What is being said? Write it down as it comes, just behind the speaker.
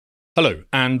Hello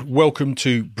and welcome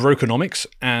to Brokenomics,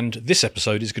 and this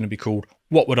episode is going to be called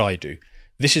What Would I Do?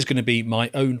 This is going to be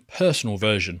my own personal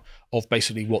version of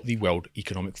basically what the World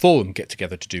Economic Forum get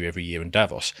together to do every year in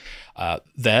Davos.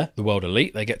 The world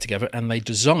elite, they get together and they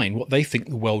design what they think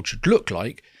the world should look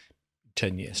like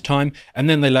 10 years' time, and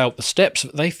then they lay out the steps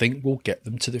that they think will get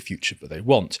them to the future that they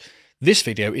want. This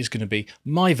video is going to be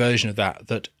my version of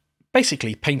that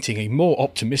basically painting a more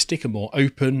optimistic, a more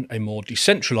open, a more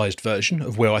decentralized version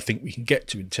of where I think we can get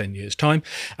to in 10 years' time,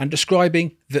 and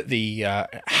describing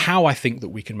how I think that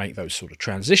we can make those sort of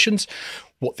transitions,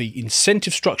 what the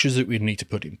incentive structures that we need to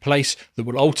put in place that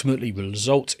will ultimately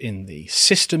result in the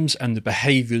systems and the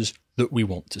behaviors that we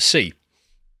want to see.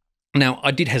 Now,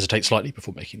 I did hesitate slightly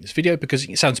before making this video because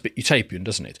it sounds a bit utopian,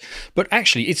 doesn't it? But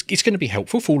actually, it's going to be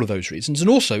helpful for all of those reasons, and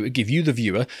also give you, the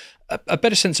viewer, a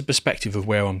better sense of perspective of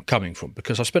where I'm coming from,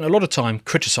 because I've spent a lot of time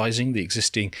criticising the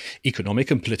existing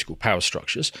economic and political power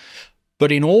structures. But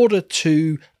in order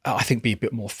to, I think, be a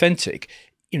bit more authentic,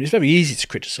 it's very easy to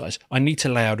criticise. I need to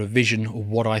lay out a vision of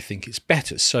what I think is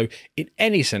better. So in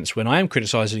any sense, when I am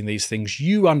criticising these things,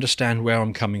 you understand where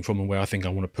I'm coming from and where I think I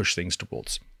want to push things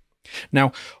towards.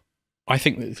 Now, I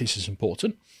think that this is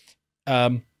important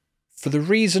for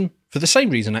the same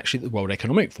reason actually that the World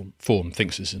Economic Forum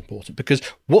thinks this is important, because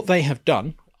what they have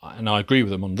done, and I agree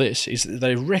with them on this, is that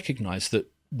they recognise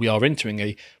that we are entering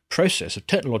a process of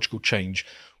technological change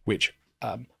which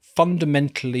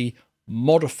fundamentally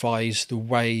modifies the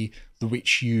way in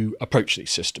which you approach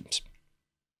these systems.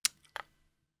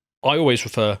 I always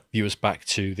refer viewers back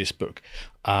to this book,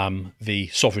 The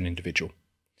Sovereign Individual.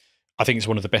 I think it's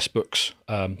one of the best books,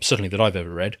 certainly that I've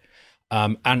ever read.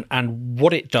 And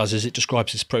what it does is it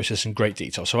describes this process in great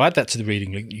detail. So I'll add that to the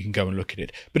reading link. You can go and look at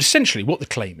it. But essentially what the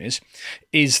claim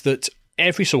is that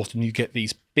every so often you get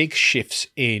these big shifts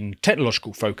in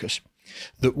technological focus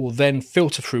that will then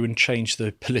filter through and change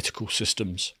the political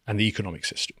systems and the economic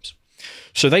systems.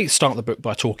 So they start the book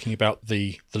by talking about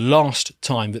the last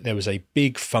time that there was a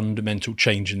big fundamental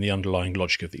change in the underlying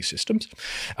logic of these systems,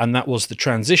 and that was the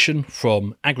transition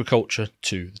from agriculture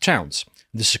to the towns.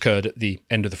 This occurred at the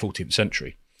end of the 14th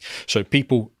century. So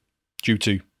people, due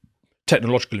to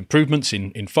technological improvements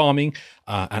in farming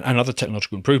and other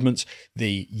technological improvements,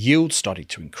 the yield started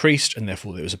to increase, and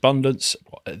therefore there was abundance.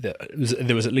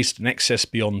 There was at least an excess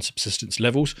beyond subsistence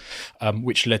levels,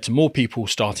 which led to more people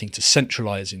starting to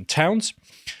centralise in towns,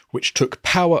 which took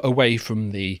power away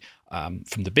from the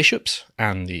bishops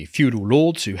and the feudal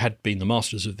lords who had been the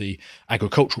masters of the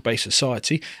agricultural-based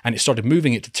society, and it started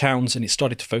moving it to towns, and it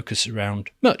started to focus around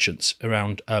merchants,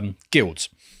 around guilds.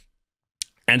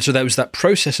 And so there was that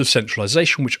process of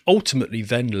centralisation, which ultimately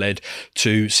then led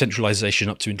to centralisation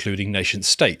up to including nation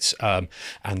states and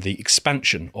the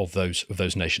expansion of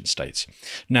those nation states.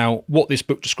 Now, what this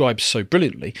book describes so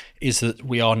brilliantly is that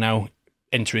we are now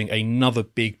entering another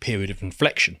big period of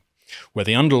inflection, where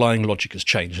the underlying logic has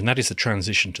changed, and that is the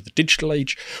transition to the digital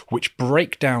age, which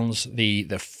breakdowns the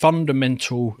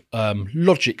fundamental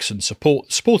logics and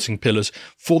supporting pillars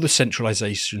for the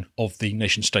centralisation of the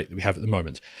nation state that we have at the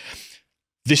moment.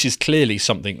 This is clearly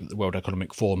something that the World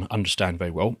Economic Forum understand very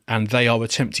well, and they are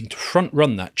attempting to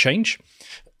front-run that change,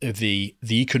 the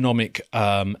economic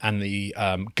and the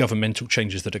governmental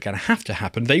changes that are going to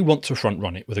happen. They want to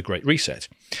front-run it with a great reset,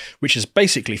 which is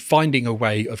basically finding a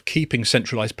way of keeping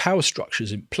centralised power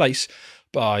structures in place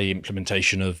by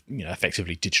implementation of,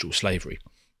 effectively digital slavery.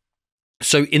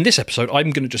 So in this episode, I'm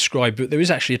going to describe that there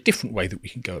is actually a different way that we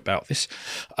can go about this,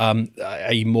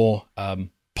 a more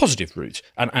positive route,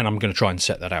 and I'm going to try and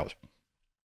set that out.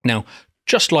 Now,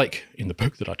 just like in the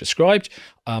book that I described,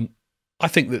 I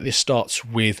think that this starts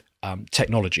with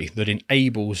technology that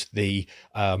enables the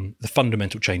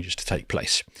fundamental changes to take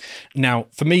place. Now,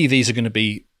 for me, these are going to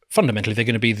be fundamentally, they're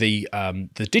going to be the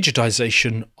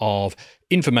digitization of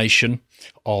information,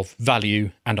 of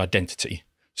value, and identity.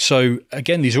 So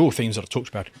again, these are all things that I've talked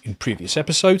about in previous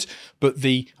episodes, but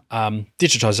the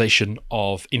digitization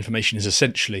of information is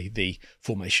essentially the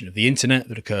formation of the internet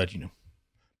that occurred,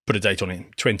 put a date on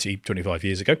it, 20, 25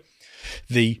 years ago.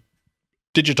 The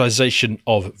digitization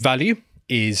of value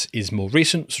is more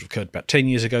recent, sort of occurred about 10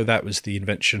 years ago. That was the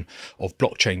invention of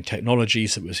blockchain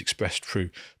technologies that was expressed through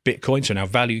Bitcoin. So now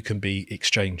value can be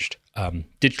exchanged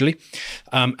digitally.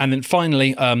 And then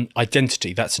finally,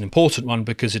 identity. That's an important one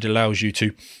because it allows you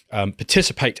to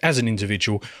participate as an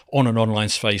individual on an online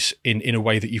space in a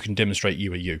way that you can demonstrate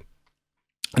you are you.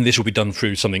 And this will be done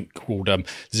through something called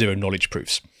zero knowledge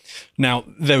proofs. Now,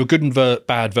 there are good and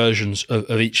bad versions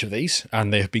of each of these,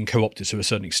 and they have been co-opted to a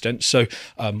certain extent. So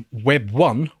Web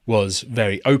 1 was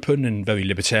very open and very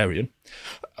libertarian.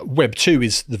 Web 2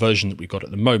 is the version that we've got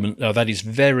at the moment. Now, that is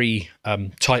very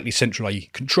tightly centrally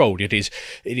controlled. It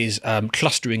is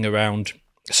clustering around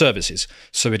services.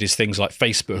 So it is things like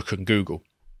Facebook and Google.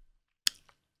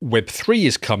 Web 3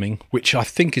 is coming, which I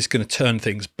think is going to turn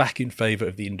things back in favour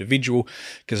of the individual,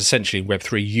 because essentially in Web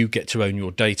 3 you get to own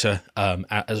your data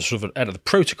at the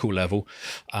protocol level,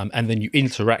 and then you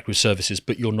interact with services,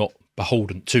 but you're not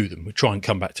beholden to them. We'll try and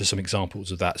come back to some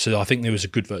examples of that. So I think there is a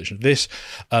good version of this.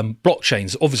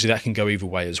 Blockchains, obviously that can go either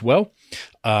way as well.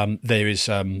 There is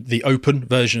the open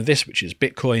version of this, which is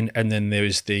Bitcoin, and then there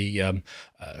is the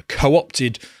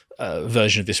co-opted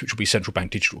version of this, which will be central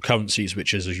bank digital currencies,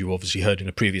 which, as you obviously heard in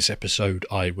a previous episode,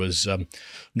 I was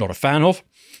not a fan of.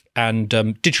 And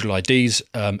digital IDs,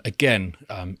 again,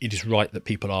 it is right that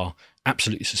people are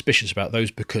absolutely suspicious about those,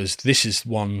 because this is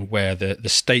one where the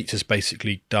state has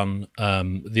basically done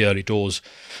the early doors.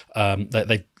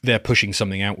 They're pushing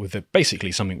something out with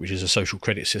basically something which is a social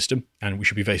credit system, and we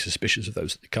should be very suspicious of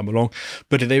those that come along.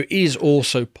 But there is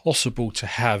also possible to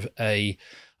have a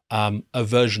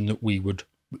version that we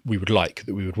would like,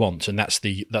 that we would want, and that's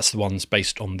the ones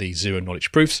based on the zero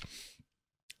knowledge proofs.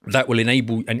 That will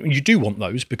enable, and you do want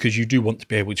those because you do want to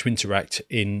be able to interact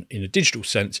in a digital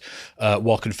sense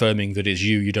while confirming that it's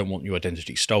you. You don't want your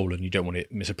identity stolen. You don't want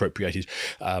it misappropriated.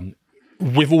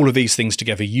 With all of these things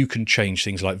together, you can change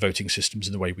things like voting systems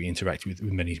and the way we interact with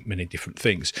many different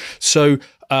things. So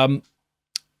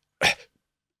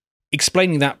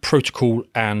explaining that protocol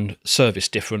and service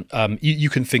different,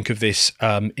 you can think of this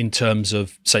in terms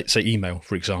of, say email,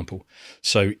 for example.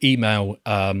 So email,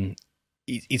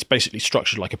 it's basically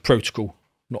structured like a protocol,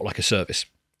 not like a service.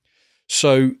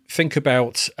 So think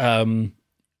about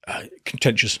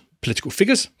contentious political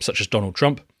figures, such as Donald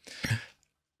Trump.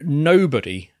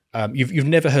 Nobody, you've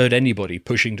never heard anybody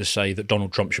pushing to say that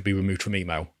Donald Trump should be removed from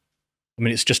email. I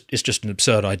mean, it's just an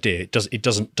absurd idea. It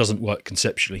doesn't work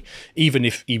conceptually. Even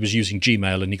if he was using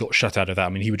Gmail and he got shut out of that, I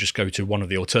mean, he would just go to one of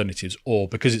the alternatives, or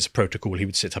because it's a protocol, he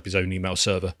would set up his own email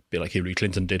server, a bit like Hillary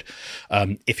Clinton did,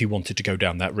 if he wanted to go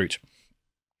down that route.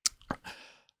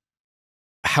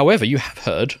 However, you have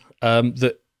heard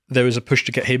that there is a push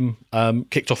to get him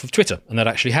kicked off of Twitter, and that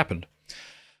actually happened.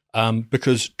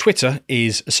 Because Twitter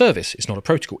is a service, it's not a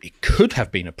protocol. It could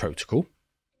have been a protocol,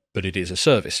 but it is a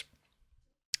service.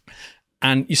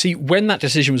 And you see, when that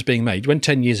decision was being made, when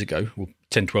 10 years ago, or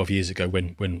 10, 12 years ago,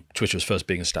 when Twitter was first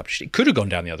being established, it could have gone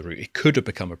down the other route. It could have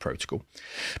become a protocol.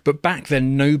 But back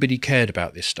then, nobody cared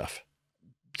about this stuff.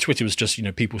 Twitter was just,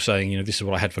 people saying, this is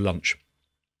what I had for lunch.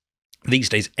 These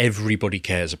days, everybody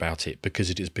cares about it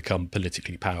because it has become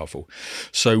politically powerful.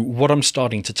 So what I'm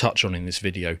starting to touch on in this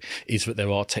video is that there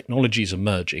are technologies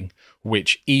emerging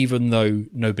which, even though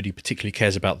nobody particularly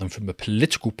cares about them from a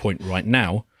political point right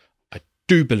now, I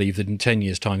do believe that in 10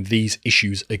 years' time, these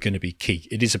issues are going to be key.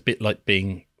 It is a bit like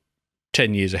being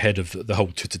 10 years ahead of the whole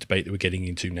Twitter debate that we're getting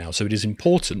into now. So it is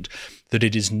important that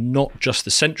it is not just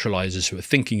the centralizers who are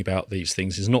thinking about these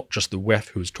things. It's not just the WEF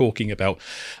who is talking about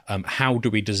how do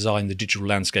we design the digital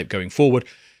landscape going forward.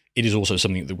 It is also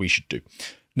something that we should do.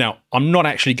 Now, I'm not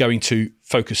actually going to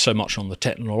focus so much on the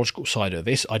technological side of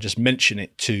this. I just mention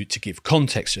it to give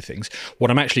context to things.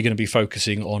 What I'm actually going to be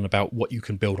focusing on about what you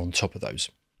can build on top of those.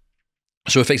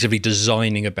 So effectively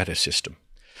designing a better system.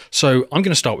 So I'm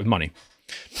going to start with money.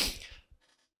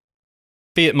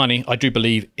 Fiat money, I do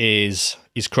believe, is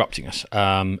corrupting us,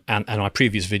 and our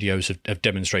previous videos have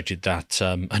demonstrated that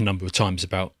a number of times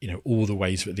about all the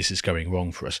ways that this is going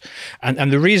wrong for us,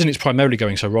 and the reason it's primarily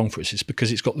going so wrong for us is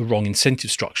because it's got the wrong incentive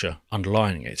structure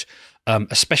underlying it,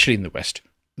 especially in the West,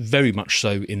 very much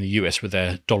so in the US with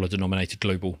their dollar-denominated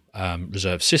global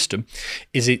reserve system.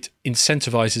 Is it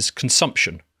incentivizes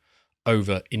consumption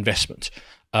over investment.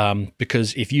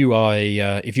 Because if you are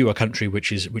a country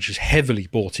which is heavily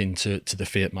bought into the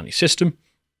fiat money system,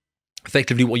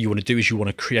 effectively what you want to do is you want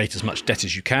to create as much debt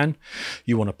as you can.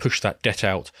 You want to push that debt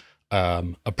out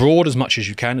abroad as much as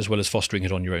you can, as well as fostering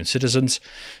it on your own citizens.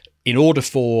 In order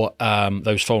for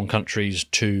those foreign countries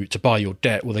to buy your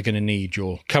debt, well, they're going to need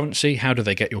your currency. How do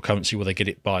they get your currency? Well, they get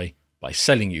it by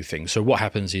selling you things. So what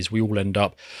happens is we all end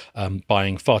up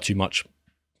buying far too much,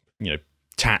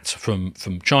 tat from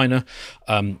China.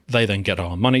 They then get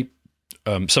our money,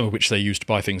 some of which they use to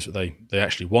buy things that they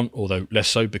actually want, although less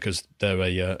so because they're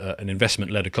an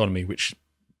investment-led economy, which,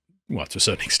 well, to a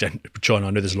certain extent, China,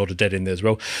 I know there's a lot of debt in there as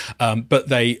well, but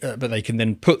they can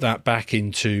then put that back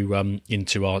into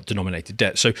our denominated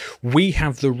debt. So we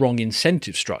have the wrong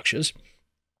incentive structures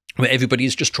where everybody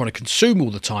is just trying to consume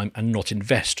all the time and not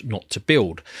invest, not to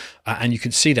build. And you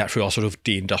can see that through our sort of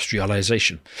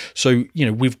deindustrialization. So,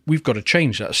 we've got to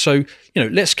change that. So,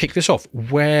 let's kick this off.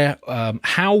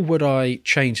 How would I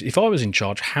change? If I was in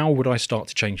charge, how would I start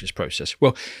to change this process?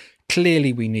 Well,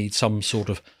 clearly we need some sort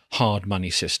of hard money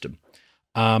system.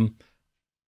 I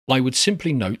would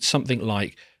simply note something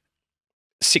like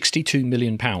 £62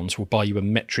 million will buy you a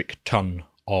metric ton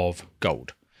of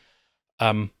gold.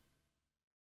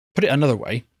 Put it another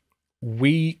way,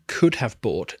 we could have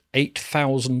bought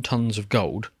 8,000 tons of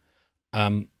gold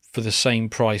for the same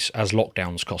price as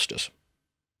lockdowns cost us.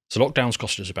 So lockdowns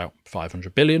cost us about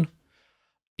 500 billion.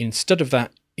 Instead of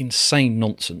that insane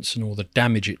nonsense and all the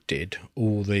damage it did,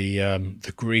 all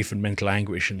the grief and mental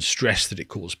anguish and stress that it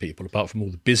caused people, apart from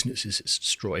all the businesses it's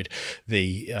destroyed,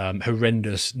 the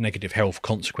horrendous negative health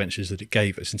consequences that it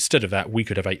gave us, instead of that, we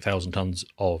could have 8,000 tons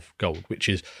of gold, which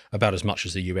is about as much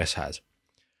as the US has.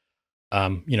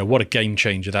 What a game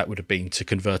changer that would have been to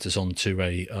convert us onto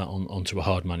a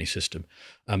hard money system.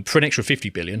 For an extra 50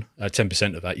 billion,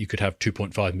 10% of that, you could have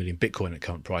 2.5 million Bitcoin at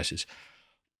current prices.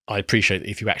 I appreciate that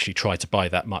if you actually tried to buy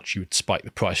that much, you would spike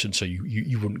the price, and so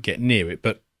you wouldn't get near it.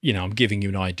 But I'm giving you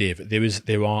an idea that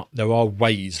there are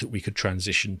ways that we could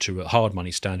transition to a hard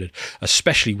money standard,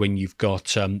 especially when you've got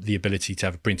the ability to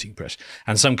have a printing press.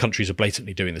 And some countries are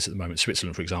blatantly doing this at the moment.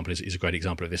 Switzerland, for example, is a great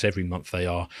example of this. Every month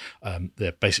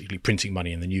they're basically printing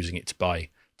money and then using it to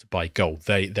buy gold.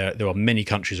 There are many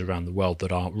countries around the world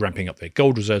that are ramping up their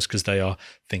gold reserves because they are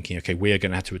thinking, okay, we are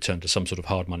going to have to return to some sort of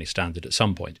hard money standard at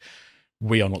some point.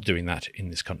 We are not doing that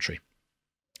in this country.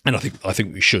 And I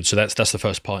think we should. So that's the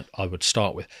first part I would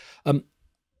start with.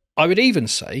 I would even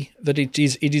say that it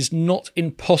is not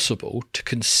impossible to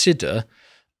consider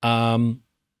some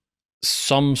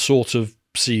sort of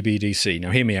CBDC.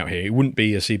 Now, hear me out here. It wouldn't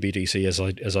be a CBDC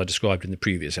as I described in the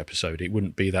previous episode. It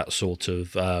wouldn't be that sort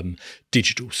of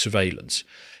digital surveillance.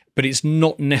 But it's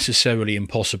not necessarily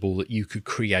impossible that you could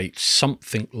create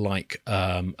something like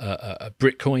a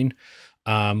Bitcoin,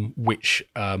 which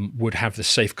would have the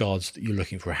safeguards that you're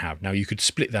looking for have. Now, you could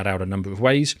split that out a number of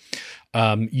ways.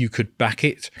 You could back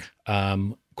it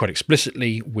quite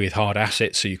explicitly with hard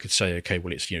assets. So you could say, okay,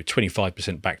 well, it's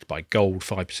 25% backed by gold,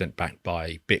 5% backed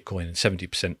by Bitcoin, and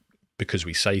 70% because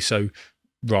we say so,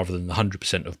 rather than the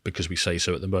 100% of because we say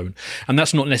so at the moment. And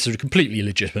that's not necessarily completely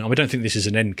illegitimate. I don't think this is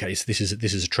an end case. This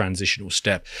is a transitional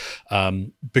step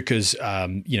because the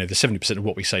 70% of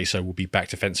what we say so will be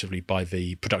backed offensively by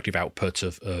the productive output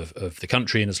of the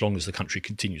country. And as long as the country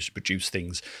continues to produce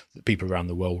things that people around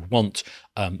the world want,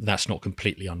 that's not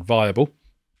completely unviable.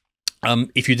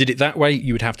 If you did it that way,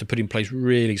 you would have to put in place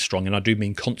really strong, and I do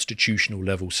mean constitutional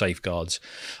level safeguards,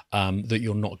 that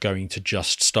you're not going to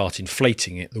just start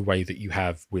inflating it the way that you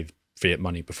have with fiat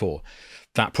money before.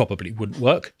 That probably wouldn't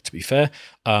work, to be fair.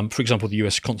 For example, the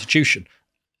US Constitution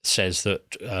says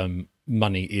that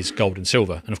money is gold and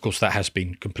silver, and of course that has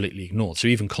been completely ignored. So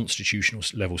even constitutional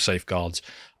level safeguards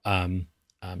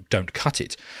don't cut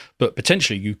it. But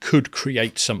potentially you could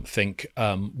create something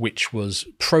which was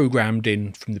programmed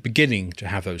in from the beginning to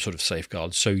have those sort of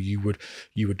safeguards. So you would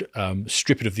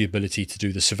strip it of the ability to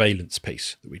do the surveillance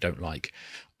piece that we don't like.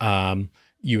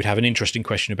 You would have an interesting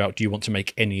question about, do you want to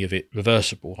make any of it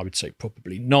reversible? I would say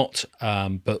probably not,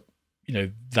 but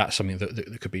that's something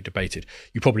that could be debated.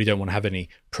 You probably don't want to have any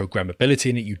programmability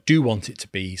in it. You do want it to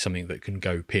be something that can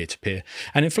go peer-to-peer.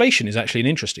 And inflation is actually an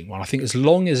interesting one. I think as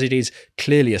long as it is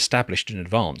clearly established in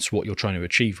advance what you're trying to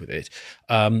achieve with it,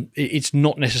 it's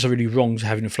not necessarily wrong to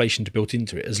have inflation built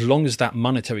into it, as long as that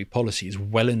monetary policy is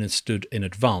well understood in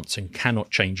advance and cannot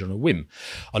change on a whim.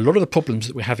 A lot of the problems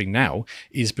that we're having now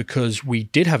is because we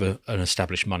did have an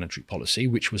established monetary policy,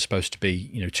 which was supposed to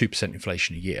be 2%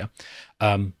 inflation a year.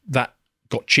 That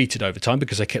got cheated over time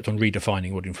because they kept on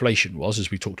redefining what inflation was, as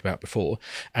we talked about before.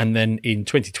 And then in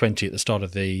 2020, at the start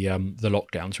of the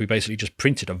lockdowns, we basically just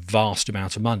printed a vast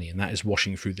amount of money, and that is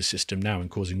washing through the system now and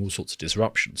causing all sorts of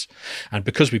disruptions. And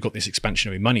because we've got this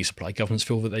expansionary money supply, governments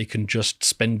feel that they can just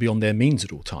spend beyond their means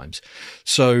at all times.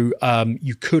 So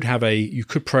you could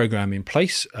program in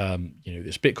place,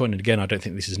 this Bitcoin. And again, I don't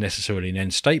think this is necessarily an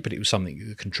end state, but it was something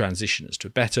that can transition us to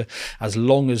better, as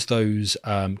long as those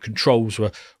controls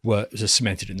were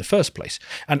cemented in the first place.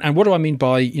 And what do I mean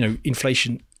by,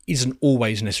 inflation isn't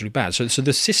always necessarily bad. So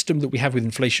the system that we have with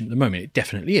inflation at the moment, it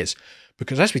definitely is.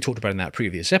 Because as we talked about in that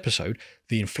previous episode,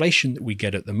 the inflation that we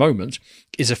get at the moment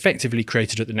is effectively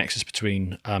created at the nexus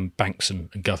between banks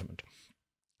and government.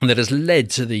 And that has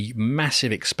led to the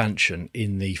massive expansion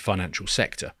in the financial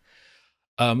sector.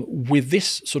 With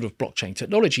this sort of blockchain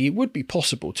technology, it would be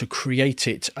possible to create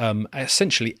it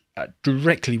essentially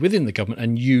directly within the government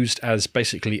and used as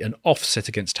basically an offset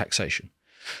against taxation.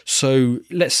 So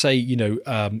let's say, you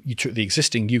took the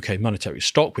existing UK monetary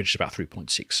stock, which is about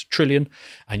 3.6 trillion,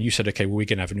 and you said, okay, well, we're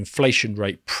going to have an inflation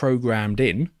rate programmed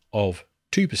in of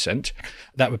 2%.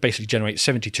 That would basically generate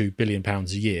 £72 billion a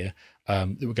year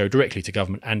that would go directly to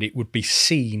government, and it would be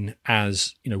seen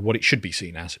as, what it should be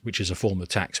seen as, which is a form of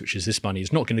tax, which is this money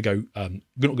is not going to go, not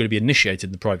going to be initiated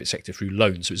in the private sector through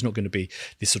loans. So it's not going to be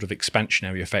this sort of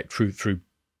expansionary effect through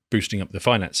boosting up the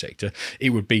finance sector. It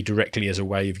would be directly as a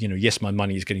way of, yes, my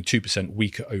money is getting 2%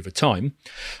 weaker over time,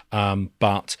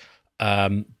 but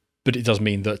it does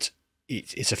mean that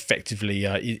it's effectively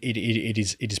it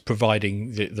is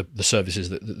providing the services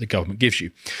that the government gives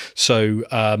you. So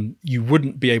you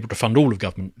wouldn't be able to fund all of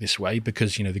government this way,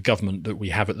 because the government that we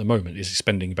have at the moment is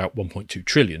spending about 1.2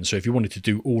 trillion. So if you wanted to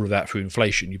do all of that through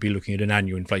inflation, you'd be looking at an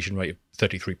annual inflation rate of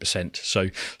 33%. So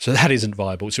that isn't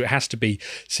viable. So it has to be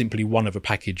simply one of a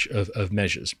package of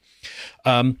measures.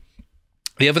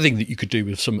 The other thing that you could do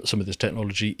with some of this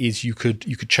technology is you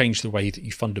could change the way that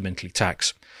you fundamentally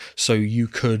tax. So you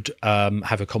could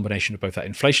have a combination of both that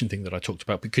inflation thing that I talked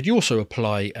about, but could you also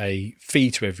apply a fee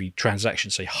to every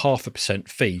transaction, say 0.5%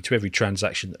 fee to every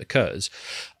transaction that occurs,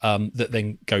 that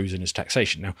then goes in as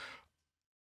taxation. Now,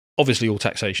 obviously all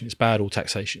taxation is bad, all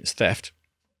taxation is theft,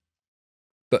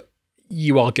 but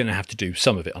you are going to have to do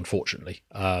some of it, unfortunately,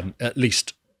 at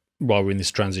least while we're in this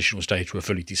transitional stage to a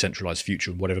fully decentralized future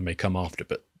and whatever may come after,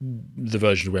 but the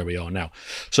version of where we are now.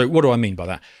 So what do I mean by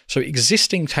that? So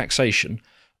existing taxation,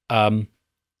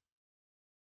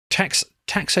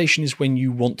 taxation is when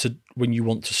you want to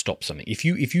stop something. If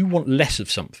you want less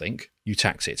of something, you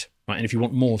tax it, right? And if you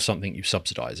want more of something, you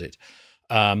subsidize it.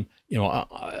 An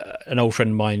old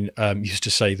friend of mine used to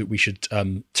say that we should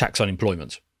tax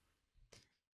unemployment.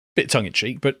 Bit tongue in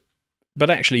cheek, but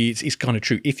actually, it's kind of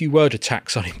true. If you were to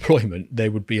tax unemployment,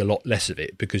 there would be a lot less of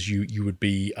it, because you would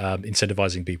be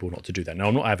incentivizing people not to do that. Now,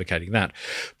 I'm not advocating that,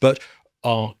 but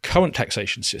our current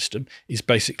taxation system is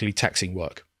basically taxing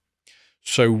work.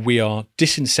 So we are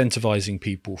disincentivizing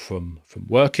people from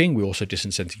working. We're also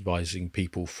disincentivizing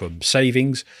people from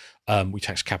savings. We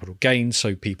tax capital gains,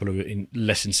 so people are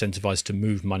less incentivized to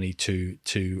move money to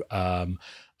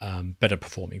better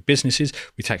performing businesses.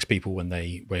 We tax people when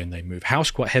they move house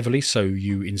quite heavily, so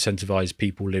you incentivize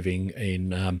people living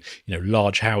in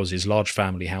large houses, large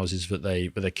family houses that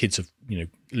their kids have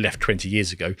left 20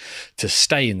 years ago, to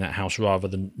stay in that house rather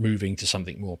than moving to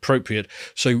something more appropriate.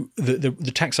 So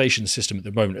the taxation system at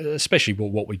the moment, especially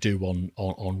what we do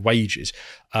on wages,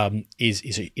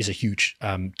 is a huge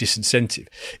disincentive.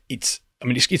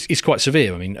 It's quite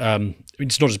severe.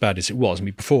 It's not as bad as it was.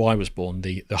 Before I was born,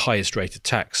 the highest rate of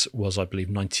tax was, I believe,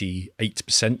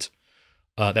 98%.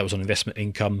 That was on investment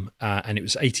income, and it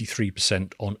was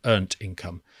 83% on earned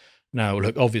income. Now,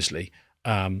 look, obviously,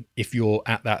 if you're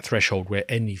at that threshold where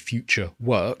any future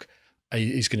work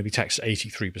is going to be taxed at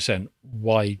 83%,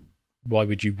 why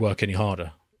would you work any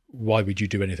harder? Why would you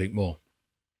do anything more?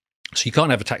 So you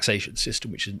can't have a taxation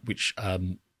system which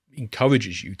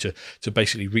encourages you to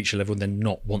basically reach a level and then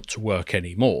not want to work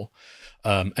anymore,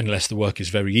 unless the work is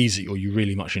very easy or you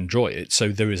really much enjoy it. So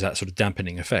there is that sort of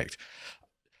dampening effect.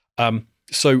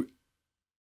 So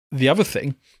the other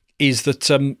thing is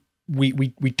that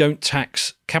we don't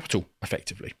tax capital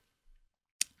effectively.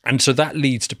 And so that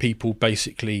leads to people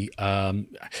basically,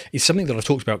 it's something that I've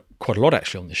talked about quite a lot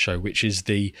actually on this show, which is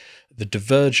the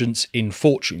divergence in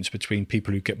fortunes between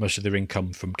people who get most of their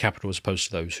income from capital as opposed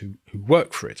to those who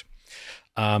work for it.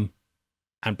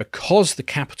 And because the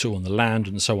capital and the land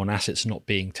and so on assets are not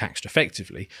being taxed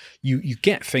effectively, you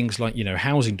get things like,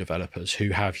 housing developers who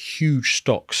have huge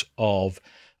stocks of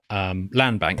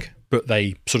land bank, but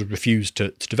they sort of refuse to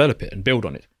develop it and build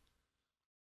on it.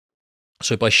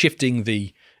 So by shifting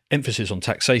the emphasis on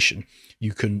taxation,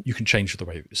 you can change the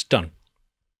way it's done.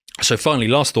 So finally,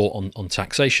 last thought on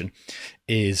taxation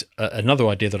is another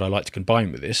idea that I like to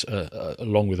combine with this,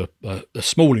 along with a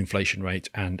small inflation rate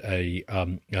and a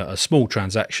small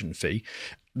transaction fee.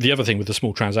 The other thing with the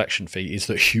small transaction fee is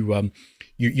that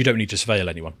you don't need to surveil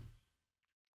anyone.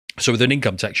 So with an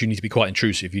income tax, you need to be quite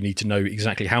intrusive. You need to know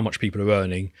exactly how much people are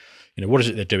earning, what is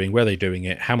it they're doing, where they're doing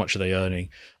it, how much are they earning,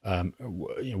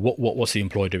 what's the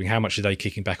employer doing, how much are they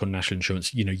kicking back on national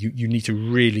insurance. You need to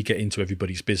really get into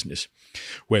everybody's business.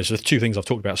 Whereas the two things I've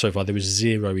talked about so far, there is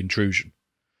zero intrusion.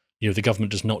 The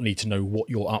government does not need to know what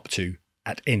you're up to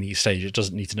at any stage. It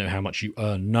doesn't need to know how much you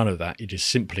earn. None of that. It is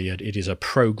simply it is a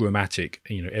programmatic.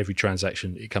 Every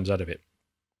transaction, it comes out of it.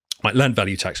 Right, land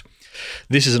value tax.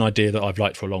 This is an idea that I've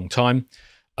liked for a long time.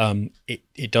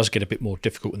 it does get a bit more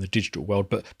difficult in the digital world,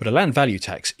 but a land value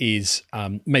tax is,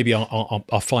 maybe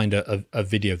I'll find a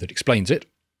video that explains it.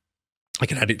 I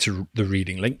can add it to the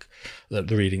reading link, the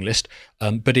reading list,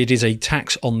 but it is a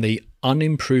tax on the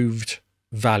unimproved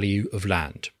value of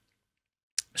land.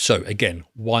 So again,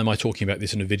 why am I talking about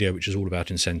this in a video which is all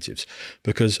about incentives?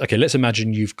 Because, okay, let's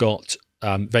imagine you've got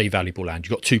very valuable land.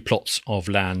 You've got 2 plots of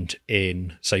land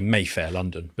in, say, Mayfair,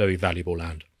 London, very valuable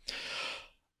land.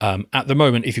 At the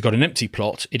moment, if you've got an empty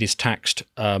plot, it is taxed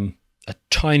a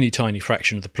tiny, tiny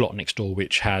fraction of the plot next door,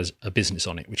 which has a business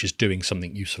on it, which is doing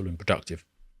something useful and productive.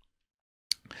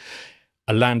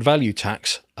 A land value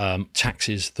tax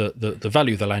taxes the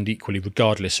value of the land equally,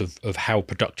 regardless of how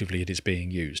productively it is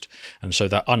being used. And so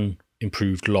that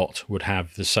unimproved lot would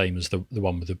have the same as the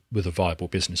one with a viable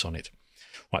business on it.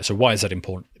 Right, so why is that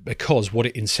important? Because what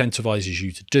it incentivizes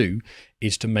you to do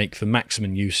is to make the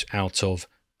maximum use out of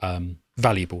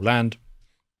valuable land.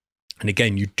 And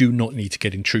again, you do not need to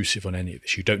get intrusive on any of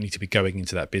this. You don't need to be going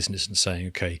into that business and saying,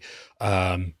 okay,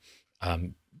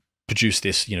 produce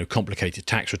this, complicated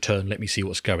tax return. Let me see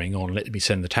what's going on. Let me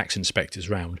send the tax inspectors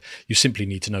round. You simply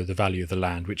need to know the value of the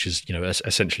land, which is,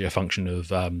 essentially a function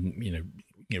of,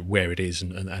 where it is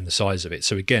and the size of it.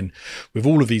 So again, with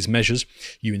all of these measures,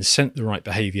 you incent the right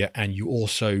behaviour, and you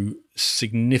also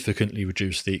significantly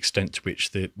reduce the extent to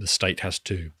which the state has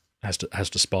to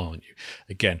spy on you.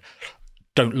 Again,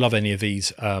 don't love any of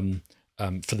these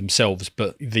for themselves,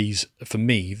 but these, for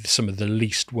me, some of the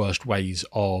least worst ways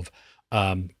of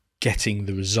getting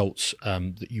the results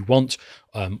that you want,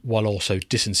 while also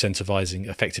disincentivizing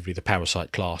effectively the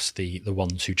parasite class, the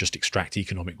ones who just extract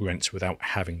economic rents without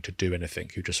having to do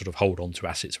anything, who just sort of hold on to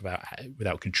assets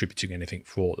without contributing anything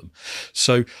for them.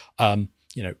 So,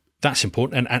 that's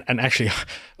important. And actually,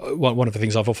 one of the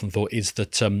things I've often thought is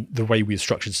that the way we've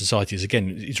structured society is,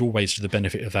 again, it's always to the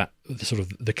benefit of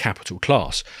the capital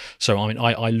class. So, I mean,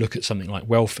 I look at something like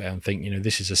welfare and think,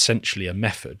 this is essentially a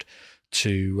method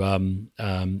to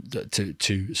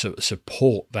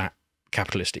support that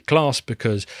capitalistic class,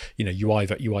 because you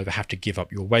either have to give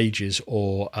up your wages,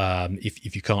 or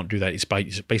if you can't do that, it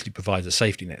basically provides a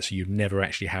safety net, so you never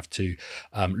actually have to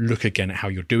look again at how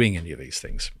you're doing any of these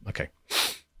things. Okay.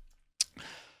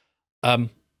 Turn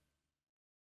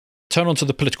on to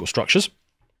the political structures,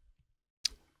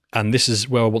 and this is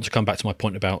where I want to come back to my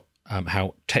point about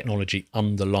how technology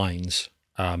underlines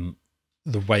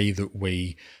the way that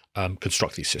we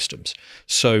construct these systems.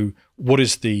 So what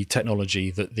is the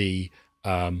technology that the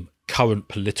current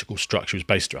political structure is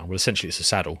based around? Well, essentially it's a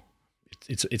saddle.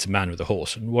 It's a man with a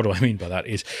horse. And what do I mean by that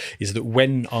is that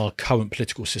when our current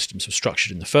political systems are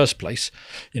structured in the first place,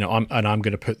 I'm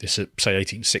going to put this at, say,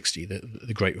 1860,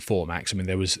 the Great Reform Acts. I mean,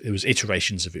 there was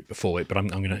iterations of it before it, but I'm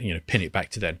going to pin it back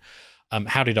to then.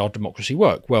 How did our democracy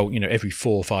work? Well, every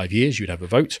 4 or 5 years you'd have a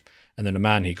vote, and then a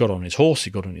man, he got on his horse,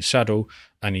 he got on his saddle,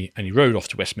 and he rode off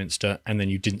to Westminster, and then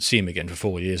you didn't see him again for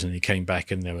 4 years, and he came back,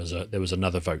 and there was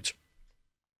another vote.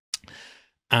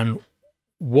 And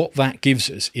what that gives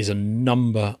us is a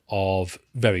number of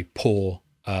very poor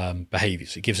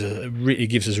behaviours. It gives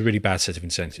us a really bad set of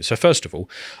incentives. So first of all,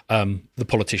 the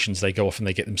politicians, they go off and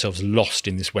they get themselves lost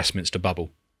in this Westminster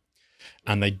bubble,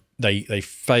 and they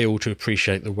fail to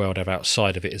appreciate the world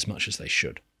outside of it as much as they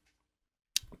should.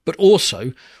 But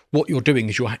also, what you're doing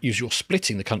is you're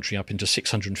splitting the country up into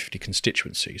 650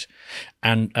 constituencies,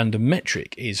 and the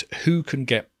metric is who can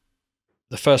get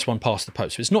the first one past the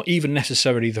post. So it's not even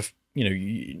necessarily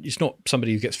it's not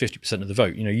somebody who gets 50% of the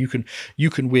vote. You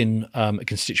can win a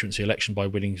constituency election by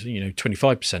winning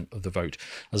 25% of the vote,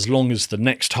 as long as the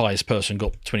next highest person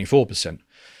got 24%.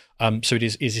 So it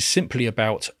is simply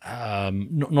about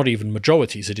not even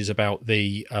majorities. It is about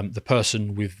the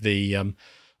person with the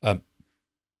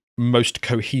most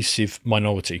cohesive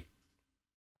minority,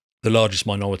 the largest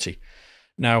minority.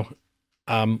 Now,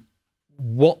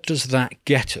 what does that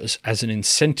get us as an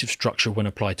incentive structure when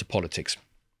applied to politics?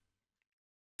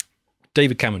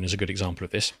 David Cameron is a good example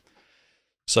of this.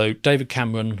 So David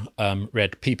Cameron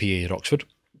read PPE at Oxford.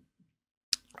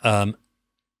 I'll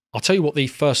tell you what the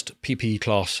first PPE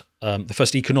class, the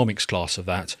first economics class of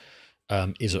that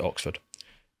is at Oxford.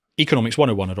 Economics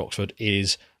 101 at Oxford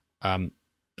is,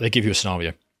 they give you a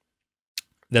scenario.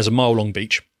 There's a mile-long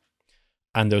beach,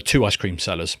 and there are 2 ice cream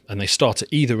sellers, and they start at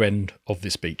either end of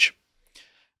this beach.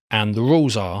 And the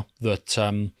rules are that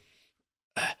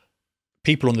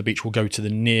people on the beach will go to the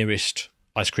nearest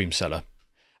ice cream seller.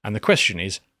 And the question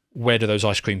is, where do those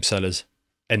ice cream sellers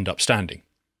end up standing?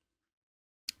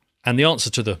 And the answer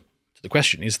to the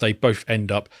question is they both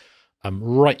end up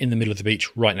right in the middle of the beach,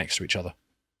 right next to each other.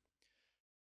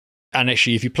 And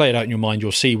actually, if you play it out in your mind,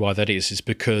 you'll see why that is. It's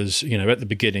because, you know, at the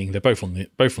beginning they're both on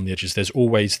the edges. There's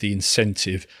always the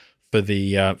incentive for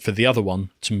the other one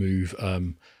to move,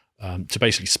 to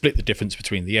basically split the difference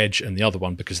between the edge and the other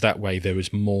one, because that way there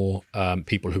is more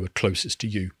people who are closest to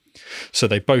you. So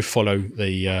they both follow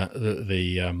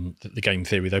the game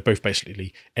theory. They both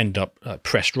basically end up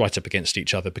pressed right up against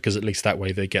each other, because at least that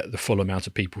way they get the full amount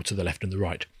of people to the left and the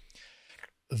right.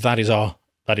 That is our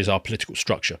political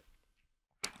structure.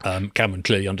 Cameron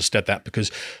clearly understood that,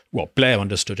 because, well, Blair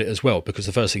understood it as well, because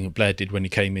the first thing that Blair did when he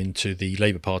came into the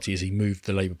Labour Party is he moved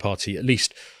the Labour Party, at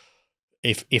least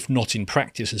if not in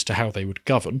practice as to how they would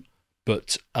govern,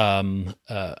 but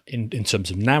in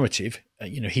terms of narrative,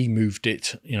 you know, he moved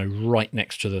it, you know, right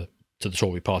next to the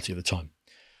Tory Party at the time.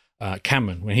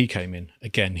 Cameron, when he came in,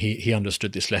 again, he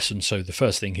understood this lesson. So the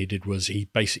first thing he did was he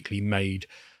basically made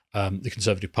the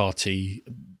Conservative Party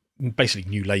basically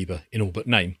New Labour in all but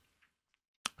name.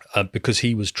 Because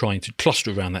he was trying to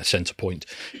cluster around that centre point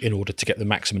in order to get the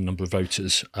maximum number of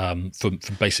voters from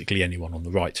basically anyone on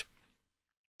the right.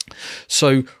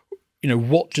 So, you know,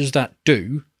 what does that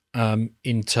do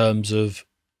in terms of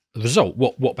the result?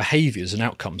 What behaviours and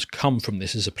outcomes come from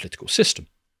this as a political system?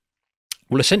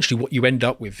 Well, essentially what you end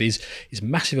up with is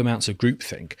massive amounts of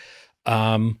groupthink.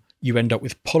 You end up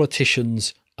with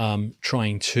politicians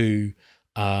trying to,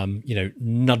 you know,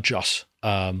 nudge us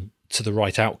to the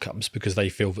right outcomes, because they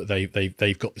feel that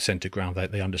they've got the centre ground,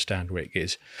 they understand where it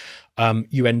is.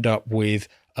 You end up with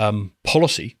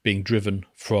policy being driven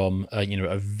from you know,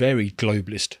 a very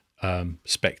globalist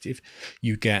perspective.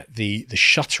 You get the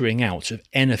shuttering out of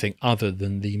anything other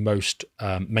than the most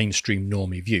mainstream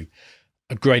normie view.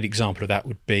 A great example of that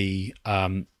would be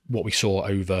what we saw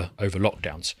over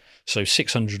lockdowns. So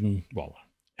 600 and, well,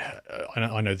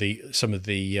 I know some of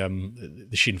the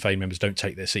Sinn Féin members don't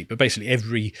take their seat, but basically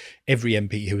every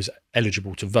MP who was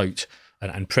eligible to vote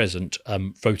and present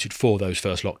voted for those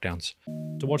first lockdowns.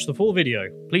 To watch the full video,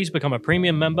 please become a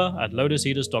premium member at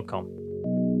lotuseaters.com.